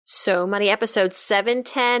So Money episode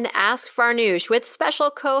 710, Ask Farnoosh, with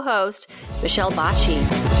special co-host Michelle Bacci.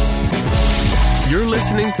 You're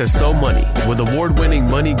listening to So Money with award-winning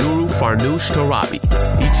money guru Farnoosh Torabi.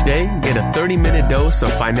 Each day, get a 30-minute dose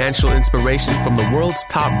of financial inspiration from the world's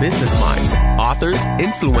top business minds, authors,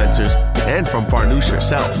 influencers, and from Farnoosh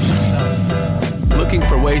herself. Looking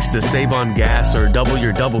for ways to save on gas or double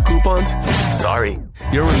your double coupons? Sorry,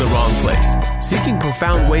 you're in the wrong place. Seeking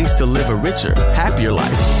profound ways to live a richer, happier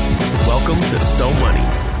life. Welcome to So Money.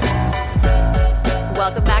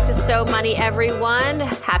 Welcome back to So Money, everyone.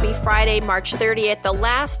 Happy Friday, March 30th, the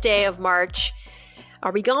last day of March.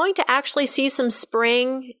 Are we going to actually see some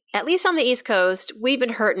spring? At least on the East Coast, we've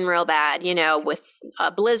been hurting real bad, with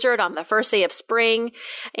a blizzard on the first day of spring.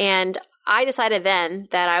 And I decided then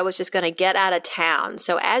that I was just going to get out of town.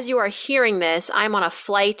 So as you are hearing this, I'm on a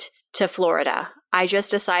flight to Florida. I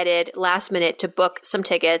just decided last minute to book some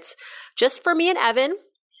tickets just for me and Evan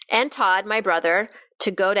and Todd, my brother,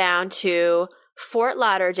 to go down to Fort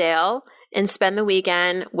Lauderdale and spend the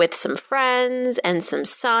weekend with some friends and some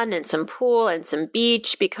sun and some pool and some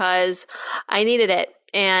beach because I needed it.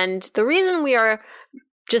 And the reason we are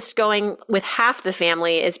just going with half the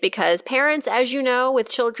family is because parents, as you know, with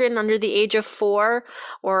children under the age of 4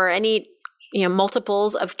 or any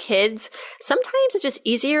multiples of kids, sometimes it's just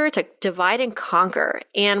easier to divide and conquer.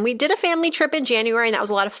 And we did a family trip in January, and that was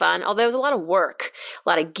a lot of fun, although it was a lot of work, a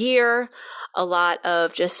lot of gear, a lot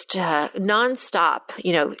of just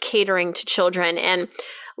nonstop, catering to children. And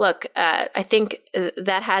look, I think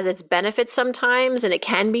that has its benefits sometimes, and it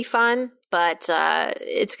can be fun. But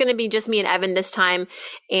it's going to be just me and Evan this time.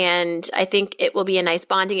 And I think it will be a nice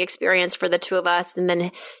bonding experience for the two of us. And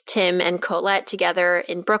then Tim and Colette together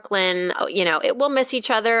in Brooklyn. It will miss each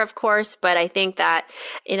other, of course. But I think that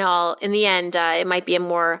in the end, it might be a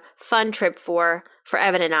more fun trip for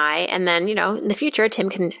Evan and I. And then, in the future,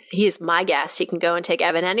 he's my guest. He can go and take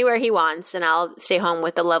Evan anywhere he wants. And I'll stay home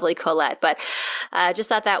with the lovely Colette. But just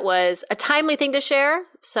thought that was a timely thing to share.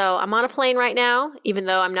 So I'm on a plane right now, even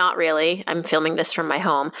though I'm not really. I'm filming this from my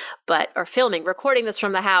home, recording this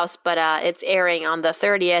from the house, but it's airing on the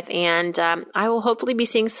 30th. And I will hopefully be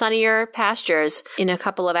seeing sunnier pastures in a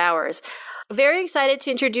couple of hours. Very excited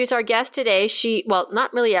to introduce our guest today.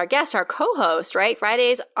 Not really our guest, our co-host, right?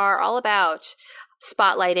 Fridays are all about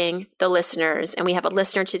spotlighting the listeners. And we have a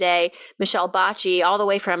listener today, Michelle Bacci, all the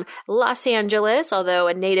way from Los Angeles, although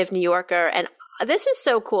a native New Yorker. And this is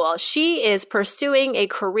so cool. She is pursuing a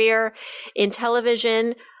career in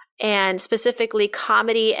television and specifically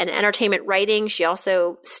comedy and entertainment writing. She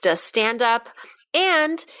also does stand-up.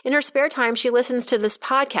 And in her spare time, she listens to this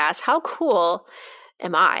podcast. How cool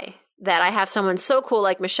am I that I have someone so cool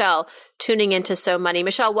like Michelle tuning into So Money?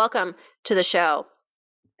 Michelle, welcome to the show.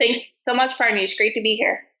 Thanks so much, Farnoosh. Great to be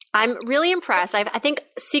here. I'm really impressed. I think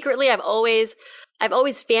secretly I've always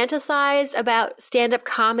fantasized about stand-up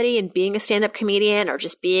comedy and being a stand-up comedian or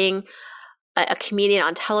just being a comedian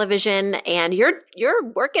on television. And you're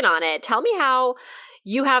working on it. Tell me how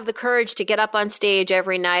you have the courage to get up on stage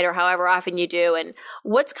every night or however often you do. And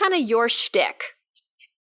what's kind of your shtick?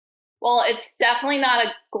 Well, it's definitely not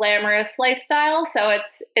a glamorous lifestyle, so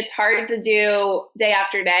it's hard to do day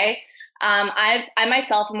after day. I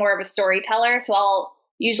myself am more of a storyteller, so I'll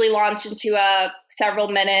usually launch into a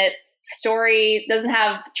several-minute story. It doesn't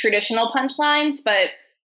have traditional punchlines, but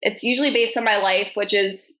it's usually based on my life, which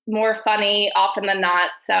is more funny often than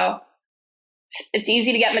not. So it's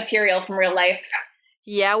easy to get material from real life.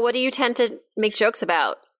 Yeah, what do you tend to make jokes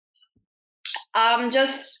about?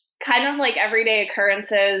 Just kind of like everyday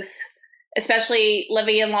occurrences, especially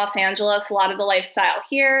living in Los Angeles, a lot of the lifestyle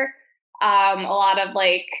here, a lot of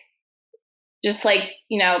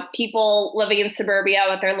people living in suburbia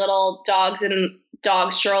with their little dogs and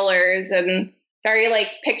dog strollers and very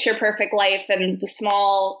picture perfect life and the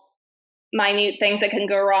small, minute things that can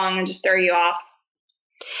go wrong and just throw you off.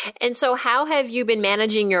 And so how have you been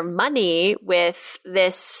managing your money with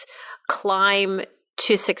this climb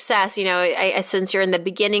to success? Since you're in the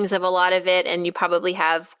beginnings of a lot of it and you probably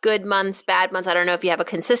have good months, bad months, I don't know if you have a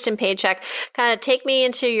consistent paycheck. Kind of take me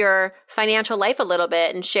into your financial life a little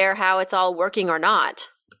bit and share how it's all working or not.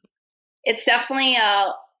 It's definitely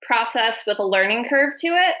a process with a learning curve to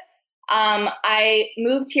it. I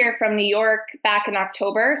moved here from New York back in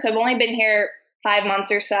October, so I've only been here 5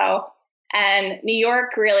 months or so. And New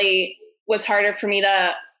York really was harder for me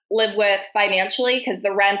to live with financially because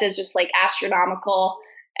the rent is just astronomical,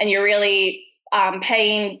 and you're really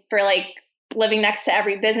paying for living next to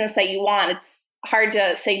every business that you want. It's hard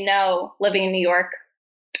to say no living in New York.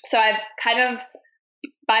 So I've kind of,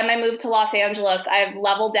 by my move to Los Angeles, I've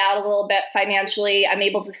leveled out a little bit financially. I'm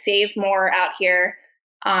able to save more out here.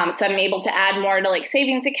 So I'm able to add more to like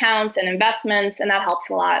savings accounts and investments, and that helps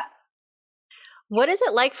a lot. What is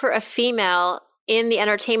it like for a female in the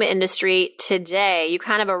entertainment industry today? You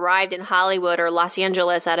kind of arrived in Hollywood or Los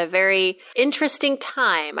Angeles at a very interesting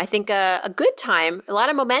time. I think a good time, a lot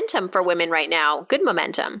of momentum for women right now. Good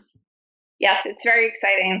momentum. Yes, it's very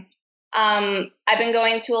exciting. I've been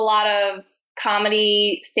going to a lot of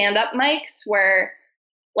comedy stand-up mics where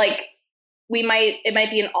like it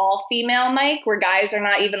might be an all-female mic where guys are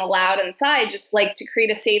not even allowed inside, just like to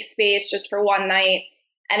create a safe space just for one night.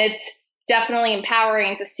 And it's definitely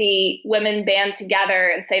empowering to see women band together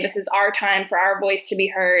and say, this is our time for our voice to be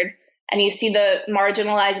heard. And you see the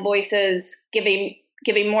marginalized voices giving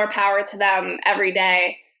more power to them every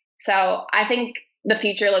day. So I think the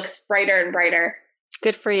future looks brighter and brighter.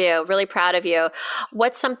 Good for you. Really proud of you.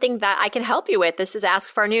 What's something that I can help you with? This is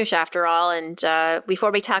Ask Farnoosh after all. And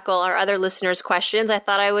before we tackle our other listeners' questions, I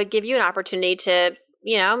thought I would give you an opportunity to,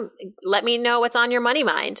 let me know what's on your money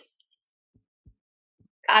mind.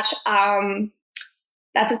 Gosh,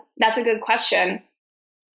 that's a good question.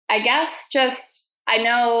 I guess I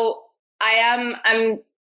know I'm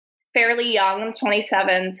fairly young. I'm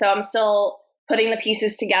 27, so I'm still putting the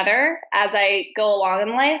pieces together as I go along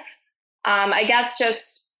in life. I guess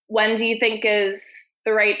just when do you think is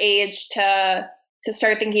the right age to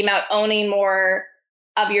start thinking about owning more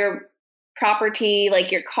of your property,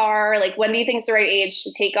 like your car? Like when do you think is the right age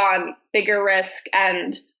to take on bigger risk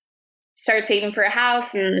and start saving for a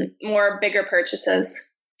house and more bigger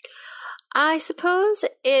purchases? I suppose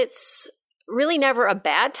it's really never a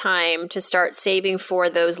bad time to start saving for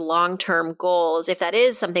those long-term goals. If that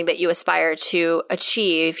is something that you aspire to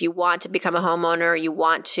achieve, if you want to become a homeowner, you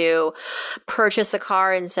want to purchase a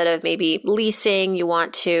car instead of maybe leasing, you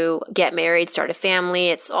want to get married, start a family,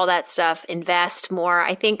 it's all that stuff, invest more.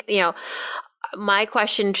 I think, my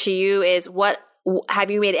question to you is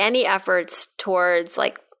have you made any efforts towards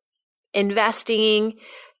like investing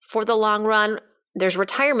for the long run? There's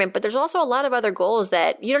retirement, but there's also a lot of other goals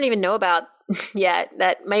that you don't even know about yet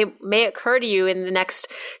that may occur to you in the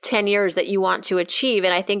next 10 years that you want to achieve.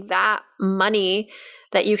 And I think that money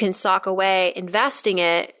that you can sock away investing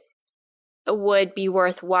it would be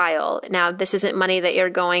worthwhile. Now, this isn't money that you're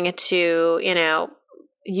going to,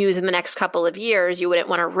 use in the next couple of years. You wouldn't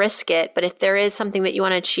want to risk it. But if there is something that you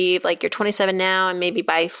want to achieve, like you're 27 now and maybe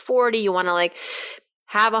by 40, you want to like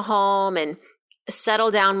have a home and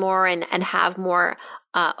settle down more and have more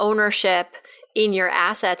ownership in your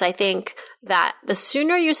assets, I think that the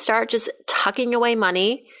sooner you start just tucking away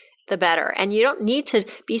money, the better. And you don't need to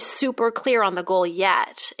be super clear on the goal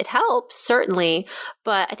yet. It helps, certainly,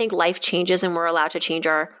 but I think life changes and we're allowed to change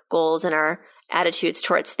our goals and our attitudes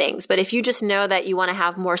towards things. But if you just know that you want to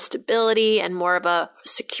have more stability and more of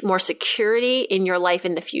more security in your life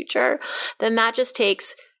in the future, then that just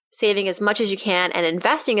takes saving as much as you can and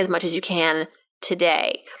investing as much as you can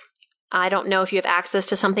today. I don't know if you have access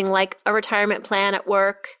to something like a retirement plan at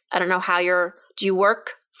work. I don't know do you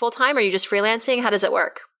work full time? Or are you just freelancing? How does it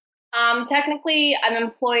work? Technically, I'm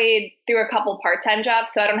employed through a couple part-time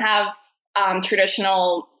jobs, so I don't have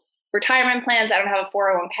traditional retirement plans. I don't have a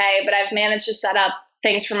 401k, but I've managed to set up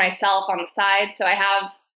things for myself on the side. So I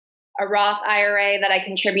have a Roth IRA that I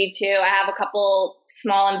contribute to. I have a couple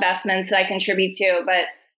small investments that I contribute to, but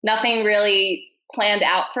nothing really planned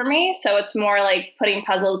out for me. So it's more like putting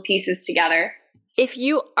puzzle pieces together. If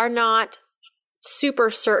you are not super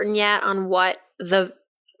certain yet on what the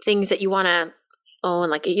things that you want to own,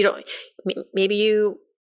 like maybe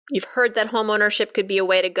you've heard that home ownership could be a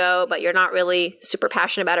way to go, but you're not really super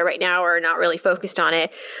passionate about it right now or not really focused on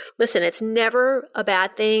it. Listen, it's never a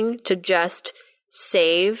bad thing to just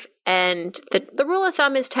save. And the rule of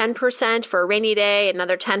thumb is 10% for a rainy day,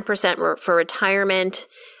 another 10% for retirement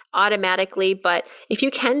automatically. But if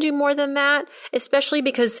you can do more than that, especially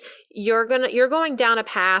because you're going down a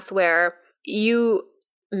path where you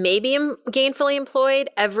may be gainfully employed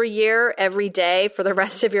every year, every day for the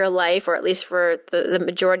rest of your life, or at least for the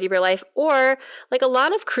majority of your life. Or like a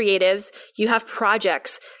lot of creatives, you have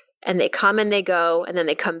projects and they come and they go and then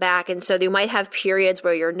they come back. And so you might have periods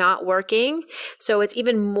where you're not working. So it's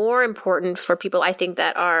even more important for people, I think,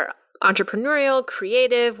 that are entrepreneurial,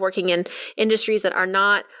 creative, working in industries that are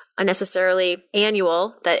not necessarily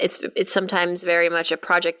annual, that it's sometimes very much a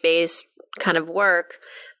project-based kind of work,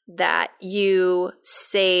 that you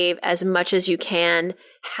save as much as you can,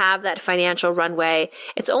 have that financial runway.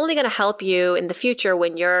 It's only going to help you in the future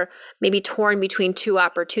when you're maybe torn between two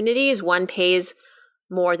opportunities. One pays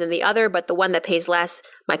more than the other, but the one that pays less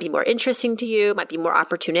might be more interesting to you, might be more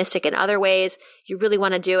opportunistic in other ways. You really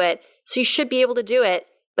want to do it. So you should be able to do it.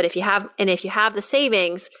 But if you have the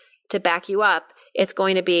savings to back you up, it's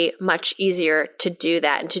going to be much easier to do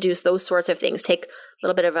that and to do those sorts of things. Take a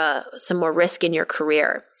little bit of some more risk in your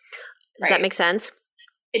career. Does that make sense?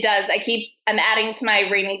 It does. I'm adding to my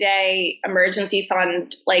rainy day emergency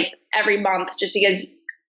fund like every month, just because,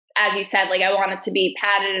 as you said, like I want it to be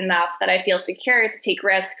padded enough that I feel secure to take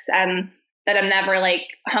risks and that I'm never like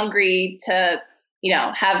hungry to,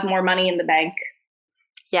 have more money in the bank.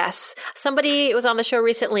 Yes. Somebody was on the show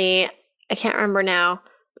recently. I can't remember now.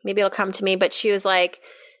 Maybe it'll come to me, but she was like,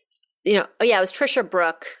 it was Trisha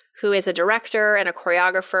Brook, who is a director and a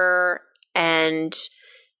choreographer, and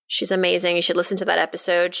she's amazing. You should listen to that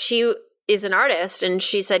episode. She is an artist, and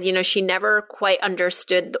she said, she never quite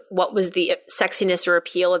understood what was the sexiness or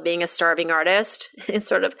appeal of being a starving artist. It's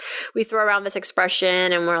sort of, we throw around this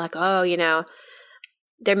expression and we're like, oh,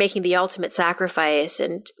 they're making the ultimate sacrifice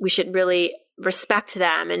and we should really respect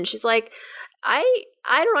them. And she's like, I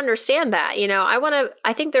don't understand that.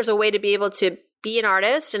 I think there's a way to be able to be an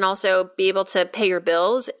artist and also be able to pay your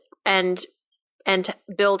bills and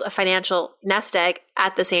build a financial nest egg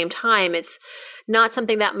at the same time. It's not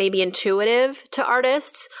something that may be intuitive to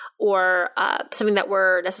artists or something that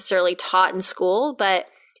we're necessarily taught in school, but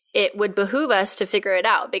it would behoove us to figure it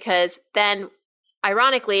out, because then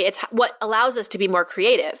ironically, it's what allows us to be more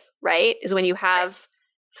creative, right? Is when you have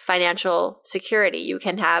financial security, you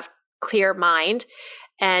can have clear mind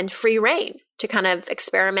and free reign to kind of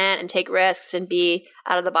experiment and take risks and be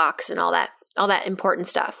out of the box and all that important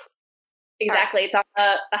stuff. Exactly. It's on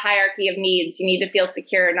the hierarchy of needs. You need to feel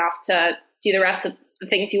secure enough to do the rest of the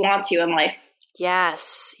things you want to in life.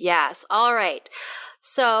 Yes. All right.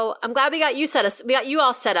 So I'm glad we got you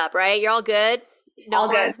all set up, right? You're all good?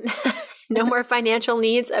 Good. No more financial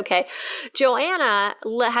needs? Okay. Joanna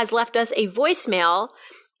has left us a voicemail,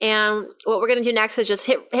 and what we're going to do next is just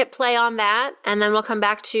hit play on that, and then we'll come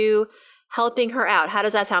back to helping her out. How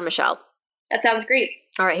does that sound, Michelle? That sounds great.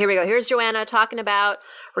 All right, here we go. Here's Joanna talking about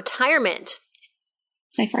retirement.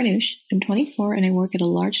 Hi, Farnoosh. I'm 24 and I work at a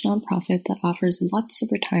large nonprofit that offers lots of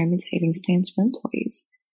retirement savings plans for employees,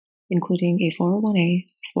 including a 401a,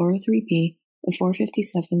 403b, a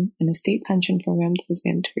 457, and a state pension program that is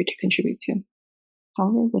mandatory to contribute to.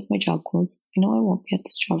 However, with my job goals, I know I won't be at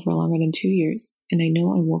this job for longer than 2 years, and I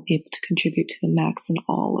know I won't be able to contribute to the max in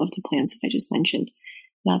all of the plans that I just mentioned.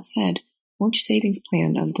 That said, which savings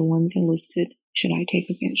plan of the ones I listed should I take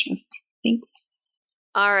advantage of? Thanks.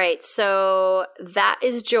 All right. So that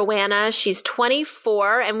is Joanna. She's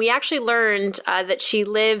 24, and we actually learned that she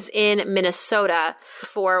lives in Minnesota,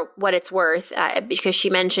 for what it's worth, because she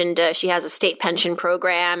mentioned she has a state pension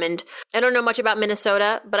program. And I don't know much about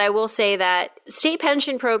Minnesota, but I will say that state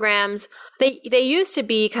pension programs, they used to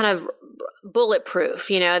be kind of bulletproof.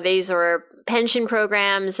 These are pension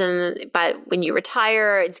programs, and when you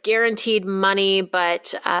retire, it's guaranteed money.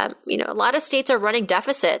 But a lot of states are running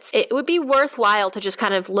deficits. It would be worthwhile to just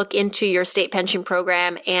kind of look into your state pension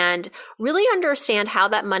program and really understand how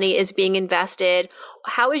that money is being invested.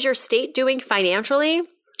 How is your state doing financially?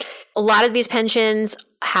 A lot of these pensions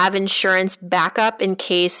have insurance backup in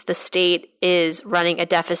case the state is running a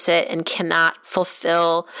deficit and cannot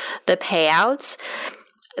fulfill the payouts.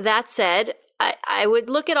 That said, I would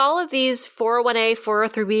look at all of these 401a,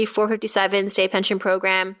 403b, 457 state pension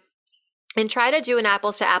program and try to do an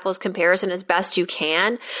apples to apples comparison as best you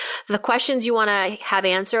can. The questions you want to have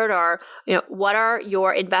answered are, what are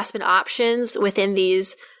your investment options within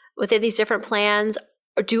these different plans?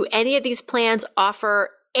 Or do any of these plans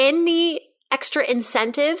offer any extra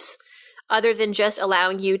incentives other than just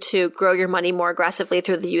allowing you to grow your money more aggressively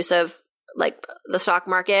through the use of like the stock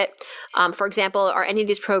market? For example, are any of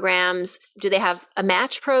these programs, do they have a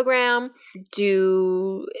match program?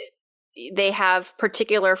 Do they have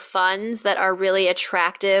particular funds that are really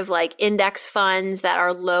attractive, like index funds that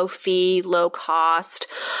are low fee, low cost?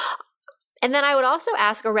 And then I would also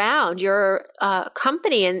ask around your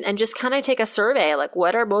company and just kind of take a survey, like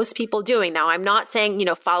what are most people doing? Now, I'm not saying,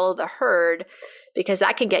 follow the herd, because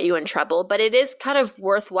that can get you in trouble, but it is kind of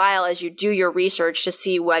worthwhile as you do your research to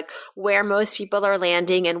see where most people are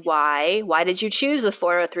landing and why. Why did you choose the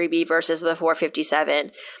 403b versus the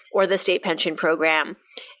 457 or the state pension program?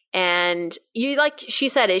 And like she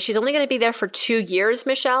said, she's only going to be there for 2 years,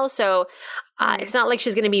 Michelle. So it's not like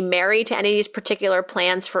she's going to be married to any of these particular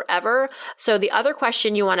plans forever. So the other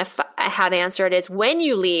question you want to have answered is, when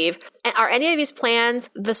you leave, are any of these plans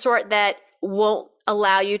the sort that won't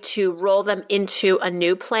allow you to roll them into a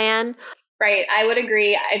new plan? Right. I would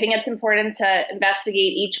agree. I think it's important to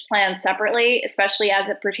investigate each plan separately, especially as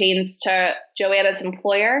it pertains to Joanna's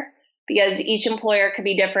employer, because each employer could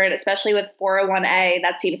be different, especially with 401A.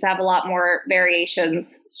 That seems to have a lot more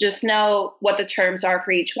variations. So just know what the terms are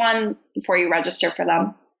for each one before you register for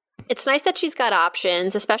them. It's nice that she's got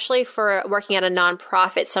options, especially for working at a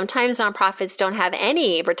nonprofit. Sometimes nonprofits don't have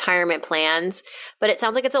any retirement plans, but it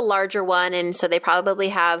sounds like it's a larger one, and so they probably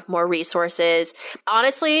have more resources.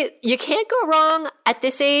 Honestly, you can't go wrong at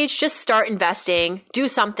this age. Just start investing, do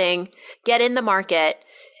something, get in the market,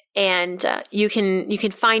 and you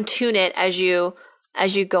can fine tune it as you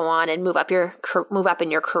go on and move up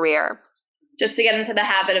in your career. Just to get into the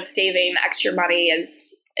habit of saving extra money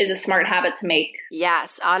is a smart habit to make.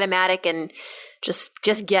 Yes, automatic, and just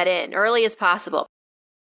get in early as possible.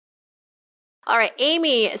 All right,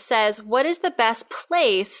 Amy says, what is the best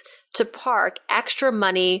place to park extra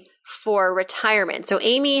money for retirement? So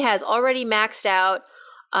Amy has already maxed out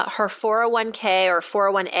her 401k or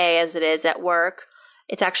 401a as it is at work.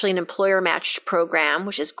 It's actually an employer matched program,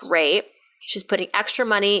 which is great. She's putting extra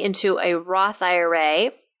money into a Roth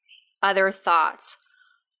IRA. Other thoughts?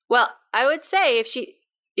 Well, I would say if she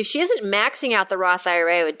isn't maxing out the Roth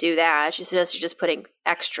IRA, I would do that. She says she's just putting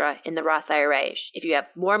extra in the Roth IRA. If you have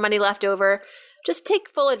more money left over, just take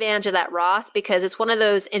full advantage of that Roth, because it's one of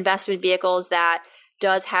those investment vehicles that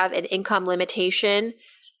does have an income limitation.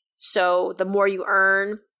 So the more you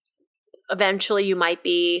earn, eventually you might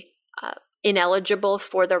be ineligible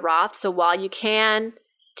for the Roth. So while you can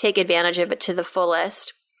take advantage of it to the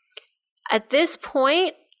fullest, at this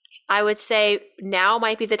point, I would say now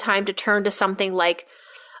might be the time to turn to something like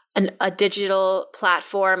a digital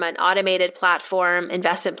platform, an automated platform,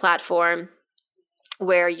 investment platform,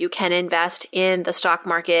 where you can invest in the stock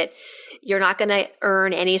market. You're not going to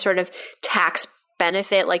earn any sort of tax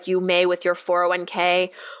benefit like you may with your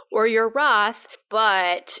 401k or your Roth,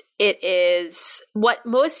 but it is what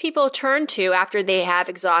most people turn to after they have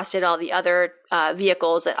exhausted all the other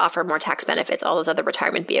vehicles that offer more tax benefits, all those other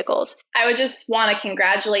retirement vehicles. I would just want to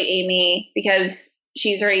congratulate Amy because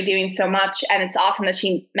she's already doing so much, and it's awesome that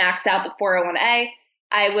she maxed out the 401a.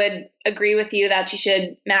 I would agree with you that she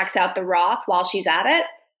should max out the Roth while she's at it.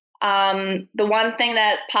 The one thing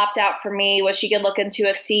that popped out for me was she could look into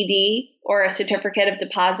a CD or a certificate of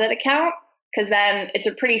deposit account, because then it's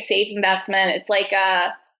a pretty safe investment. It's like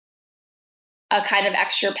a kind of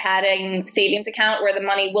extra padding savings account where the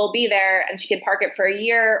money will be there, and she could park it for a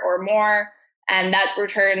year or more, and that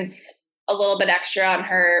returns a little bit extra on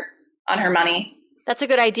her money. That's a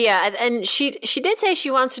good idea. And she did say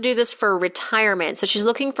she wants to do this for retirement. So she's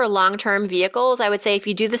looking for long-term vehicles. I would say if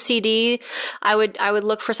you do the CD, I would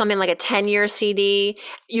look for something like a 10-year CD.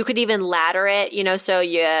 You could even ladder it, so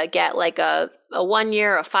you get like a 1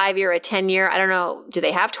 year, a 5 year, a 10-year. I don't know. Do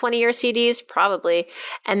they have 20-year CDs? Probably.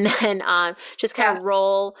 And then just kind of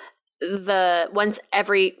roll the once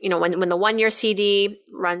every, when the 1 year CD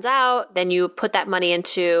runs out, then you put that money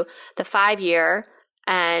into the 5 year,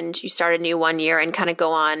 and you start a new 1 year and kind of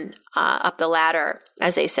go on up the ladder,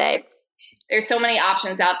 as they say. There's so many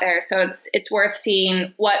options out there. So it's worth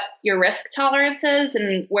seeing what your risk tolerance is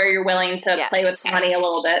and where you're willing to play with money a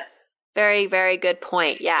little bit. Very, very good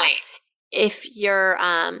point. Yeah. If you're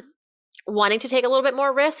wanting to take a little bit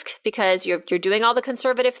more risk because you're doing all the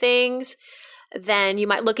conservative things, then you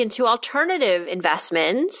might look into alternative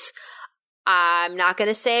investments. I'm not going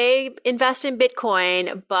to say invest in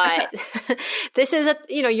Bitcoin, but this is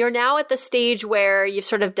you're now at the stage where you've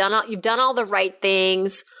sort of done all the right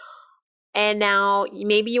things, and now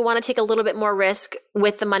maybe you want to take a little bit more risk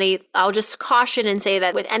with the money. I'll just caution and say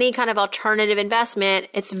that with any kind of alternative investment,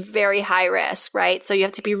 it's very high risk, right? So you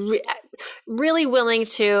have to be really willing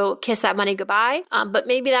to kiss that money goodbye. But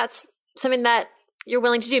maybe that's something that you're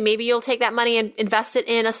willing to do. Maybe you'll take that money and invest it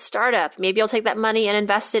in a startup. Maybe you'll take that money and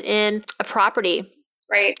invest it in a property,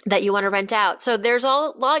 right, that you want to rent out. So there's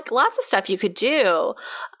lots of stuff you could do.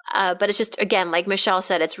 But it's just, again, like Michelle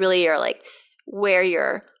said, it's really where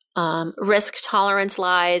your risk tolerance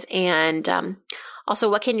lies, and also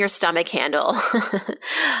what can your stomach handle.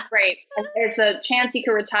 Right. And there's a chance you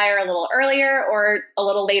could retire a little earlier or a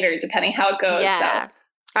little later, depending how it goes. Yeah. So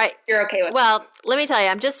all right. You're okay with Well, let me tell you,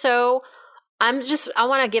 I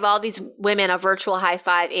want to give all these women a virtual high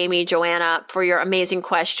five, Amy, Joanna, for your amazing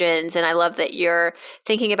questions. And I love that you're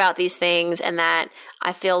thinking about these things, and that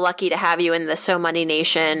I feel lucky to have you in the So Money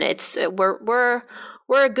Nation.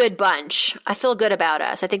 We're a good bunch. I feel good about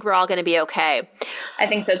us. I think we're all going to be okay. I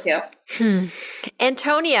think so too.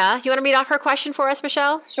 Antonia, you want to read off her question for us,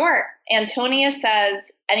 Michelle? Sure. Antonia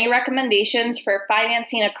says, any recommendations for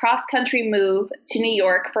financing a cross-country move to New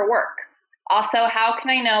York for work? Also, how can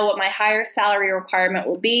I know what my higher salary requirement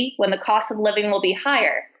will be when the cost of living will be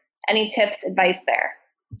higher? Any tips, advice there?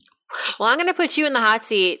 Well, I'm going to put you in the hot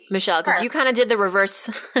seat, Michelle, because Sure. you kind of did the reverse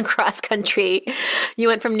cross country. You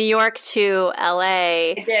went from New York to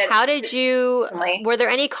LA. I did. How did you, Recently. were there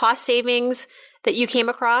any cost savings that you came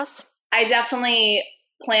across? I definitely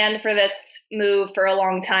planned for this move for a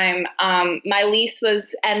long time. My lease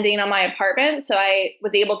was ending on my apartment, so I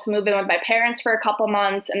was able to move in with my parents for a couple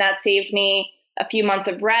months, and that saved me a few months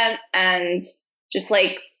of rent and just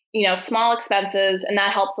like, small expenses, and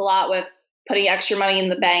that helped a lot with putting extra money in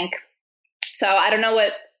the bank. So I don't know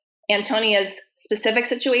what Antonia's specific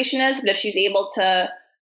situation is, but if she's able to,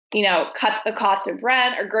 cut the cost of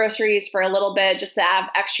rent or groceries for a little bit just to have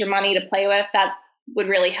extra money to play with, that would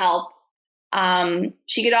really help.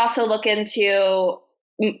 She could also look into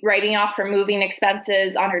writing off her moving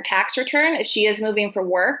expenses on her tax return. If she is moving for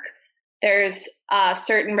work, there's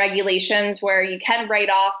certain regulations where you can write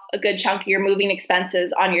off a good chunk of your moving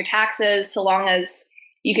expenses on your taxes, so long as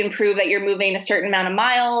you can prove that you're moving a certain amount of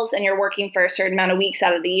miles and you're working for a certain amount of weeks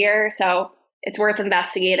out of the year. So it's worth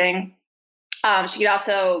investigating. She could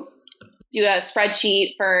also do a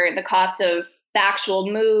spreadsheet for the cost of the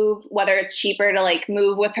actual move, whether it's cheaper to like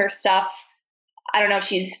move with her stuff. I don't know if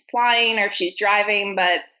she's flying or if she's driving,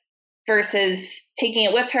 but versus taking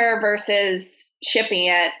it with her versus shipping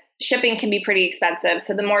it. Shipping can be pretty expensive.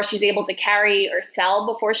 So the more she's able to carry or sell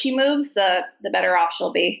before she moves, the better off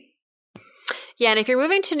she'll be. Yeah, and if you're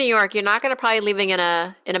moving to New York, you're not going to probably living in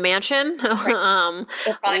a mansion. Right.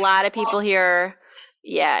 A lot of people here,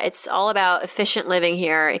 yeah, it's all about efficient living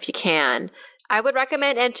here if you can. I would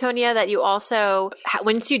recommend, Antonia, that you also,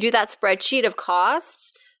 once you do that spreadsheet of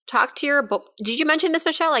costs, talk to your, did you mention this,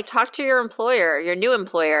 Michelle? Like talk to your employer, your new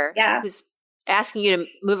employer, who's asking you to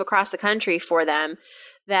move across the country for them,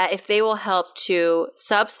 that if they will help to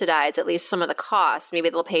subsidize at least some of the costs, maybe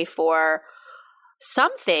they'll pay for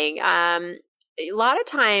something. A lot of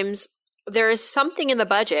times there is something in the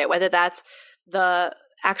budget, whether that's the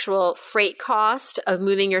actual freight cost of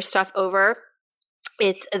moving your stuff over,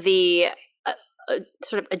 it's the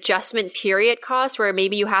sort of adjustment period cost where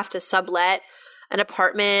maybe you have to sublet an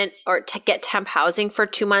apartment or get temp housing for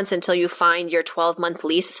 2 months until you find your 12-month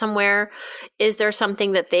lease somewhere. Is there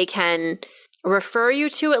something that they can refer you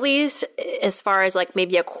to, at least as far as like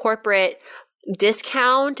maybe a corporate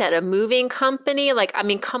discount at a moving company? Like, I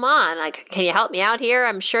mean, come on, like, can you help me out here?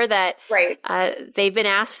 I'm sure that they've been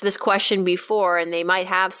asked this question before and they might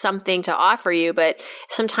have something to offer you, but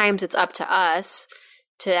sometimes it's up to us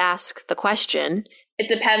to ask the question. It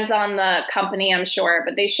depends on the company, I'm sure,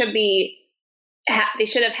 but they should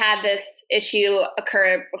have had this issue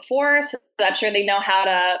occur before, so I'm sure they know how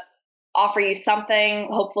to offer you something,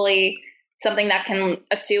 hopefully something that can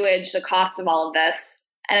assuage the cost of all of this.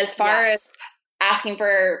 And as far as asking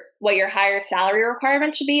for what your higher salary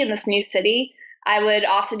requirement should be in this new city, I would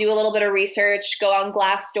also do a little bit of research, go on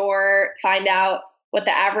Glassdoor, find out what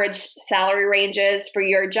the average salary range is for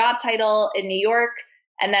your job title in New York,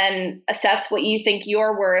 and then assess what you think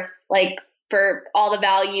you're worth, like for all the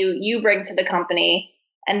value you bring to the company.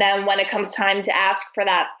 And then when it comes time to ask for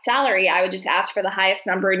that salary, I would just ask for the highest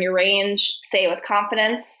number in your range, say it with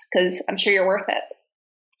confidence, because I'm sure you're worth it.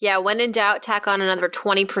 Yeah, when in doubt, tack on another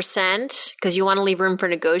 20% because you want to leave room for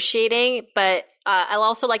negotiating. But I'll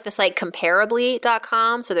also like the site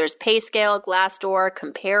Comparably.com. So there's PayScale, Glassdoor,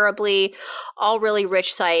 Comparably, all really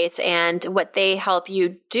rich sites. And what they help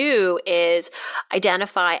you do is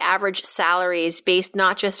identify average salaries based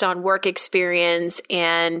not just on work experience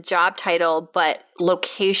and job title, but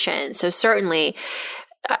location. So certainly,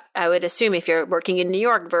 I would assume if you're working in New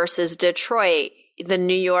York versus Detroit, the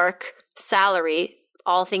New York salary,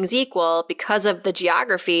 all things equal, because of the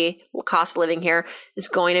geography, cost of living here is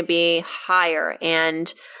going to be higher.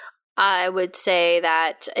 And I would say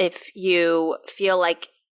that if you feel like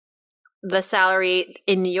the salary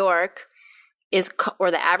in New York is, or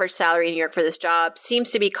the average salary in New York for this job seems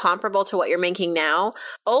to be comparable to what you're making now,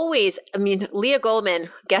 always, I mean, Leah Goldman,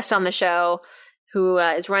 guest on the show, who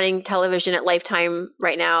is running television at Lifetime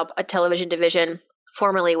right now, a television division,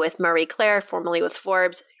 formerly with Marie Claire, formerly with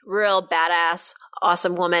Forbes, real badass,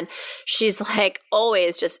 awesome woman. She's like,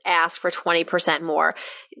 always just ask for 20% more.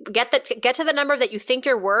 Get to the number that you think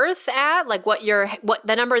you're worth at, like what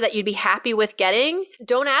the number that you'd be happy with getting.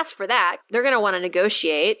 Don't ask for that. They're going to want to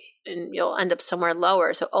negotiate and you'll end up somewhere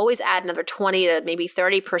lower. So always add another 20 to maybe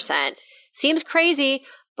 30%. Seems crazy,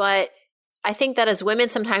 but I think that as women,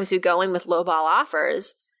 sometimes we go in with lowball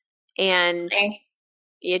offers and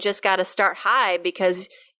you just got to start high because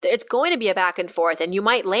it's going to be a back and forth and you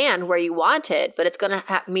might land where you wanted, but it's going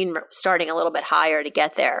to mean starting a little bit higher to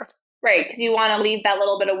get there. Right, because you want to leave that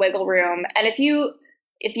little bit of wiggle room. And if you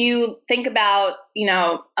if you think about,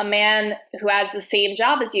 a man who has the same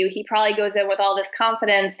job as you, he probably goes in with all this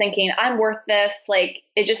confidence thinking, I'm worth this. Like,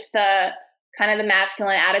 it just the kind of the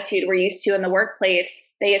masculine attitude we're used to in the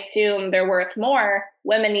workplace. They assume they're worth more.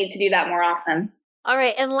 Women need to do that more often. All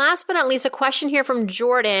right. And last but not least, a question here from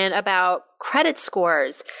Jordan about credit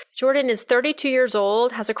scores. Jordan is 32 years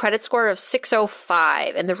old, has a credit score of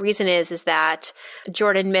 605. And the reason is that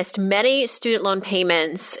Jordan missed many student loan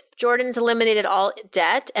payments. Jordan's eliminated all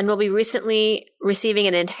debt and will be recently receiving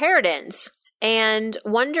an inheritance, and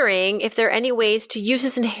wondering if there are any ways to use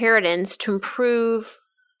his inheritance to improve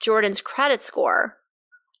Jordan's credit score.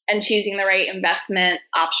 And choosing the right investment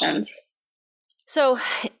options. So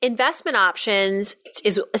investment options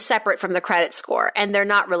is separate from the credit score, and they're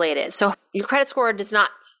not related. So your credit score does not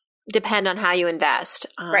depend on how you invest.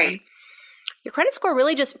 Right. Your credit score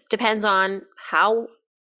really just depends on how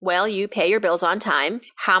well you pay your bills on time,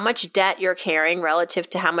 how much debt you're carrying relative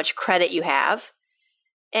to how much credit you have,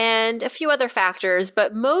 and a few other factors.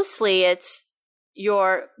 But mostly it's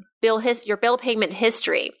your bill payment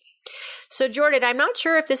history. So Jordan, I'm not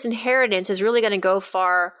sure if this inheritance is really going to go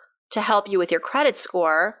far to help you with your credit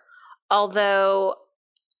score, although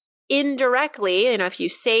indirectly, if you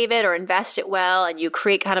save it or invest it well and you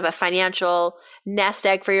create kind of a financial nest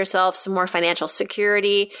egg for yourself, some more financial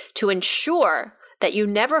security to ensure that you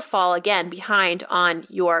never fall again behind on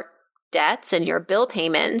your debts and your bill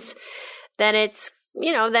payments, then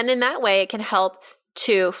then in that way it can help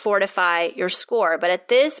to fortify your score. But at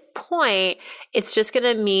this point, it's just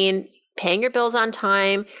going to mean paying your bills on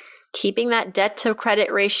time, keeping that debt to credit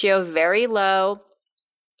ratio very low,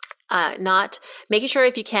 not making sure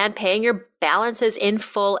if you can, paying your balances in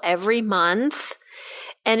full every month.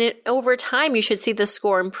 And over time, you should see the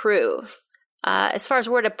score improve. As far as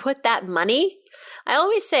where to put that money, I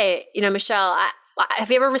always say, Michelle, have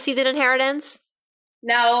you ever received an inheritance?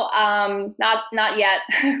 No, not yet.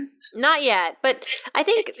 Not yet. But I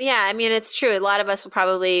think, it's true. A lot of us will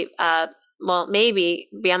probably maybe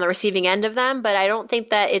be on the receiving end of them, but I don't think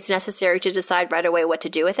that it's necessary to decide right away what to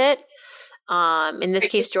do with it. In this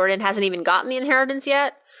case, Jordan hasn't even gotten the inheritance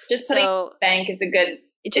yet. Just putting it in the bank is a good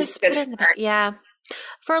start. Yeah.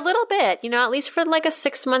 For a little bit, at least for like a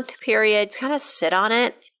 6-month period, kind of sit on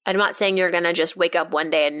it. I'm not saying you're going to just wake up one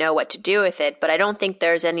day and know what to do with it, but I don't think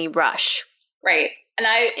there's any rush. Right. And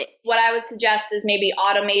what I would suggest is maybe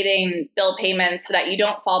automating bill payments so that you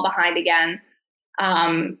don't fall behind again.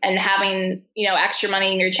 And having, extra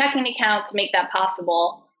money in your checking account to make that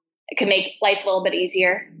possible, it can make life a little bit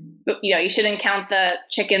easier. But, you shouldn't count the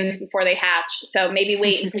chickens before they hatch. So maybe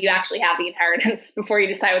wait until you actually have the inheritance before you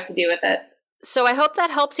decide what to do with it. So I hope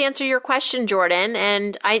that helps answer your question, Jordan.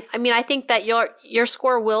 And I think that your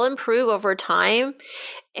score will improve over time.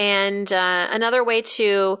 And another way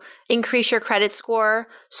to increase your credit score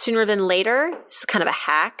sooner than later, this is kind of a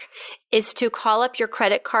hack, is to call up your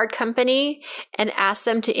credit card company and ask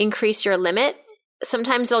them to increase your limit.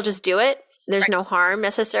 Sometimes they'll just do it. There's no harm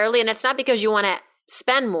necessarily. And it's not because you want to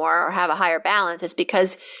spend more or have a higher balance. It's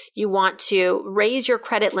because you want to raise your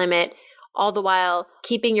credit limit all the while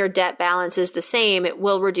keeping your debt balances the same. It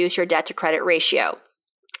will reduce your debt to credit ratio.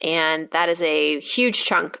 And that is a huge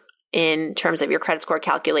chunk in terms of your credit score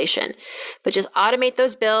calculation. But just automate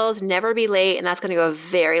those bills, never be late, and that's going to go a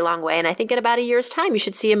very long way. And I think in about a year's time, you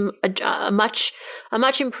should see a much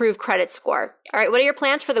improved credit score. All right, what are your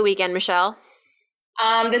plans for the weekend, Michelle?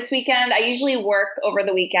 This weekend, I usually work over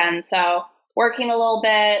the weekend. So working a little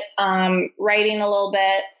bit, writing a little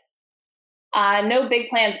bit. No big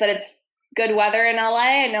plans, but it's good weather in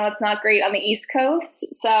LA. I know it's not great on the East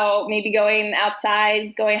Coast. So maybe going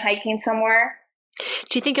outside, going hiking somewhere.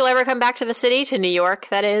 Do you think you'll ever come back to the city, to New York,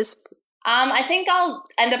 that is? I think I'll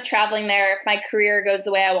end up traveling there. If my career goes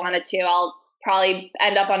the way I want it to, I'll probably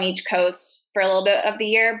end up on each coast for a little bit of the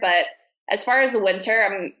year. But as far as the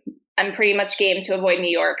winter, I'm pretty much game to avoid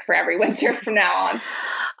New York for every winter from now on.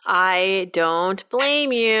 I don't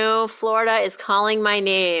blame you. Florida is calling my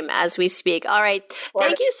name as we speak. All right.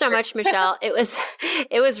 Thank you so much, Michelle.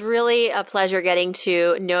 It was really a pleasure getting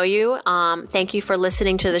to know you. Thank you for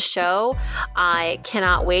listening to the show. I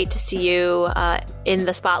cannot wait to see you in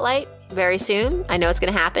the spotlight very soon. I know it's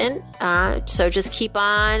going to happen. So just keep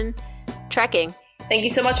on trekking. Thank you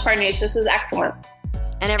so much, Farnoosh. This was excellent.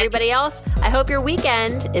 And everybody else, I hope your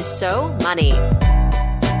weekend is so money.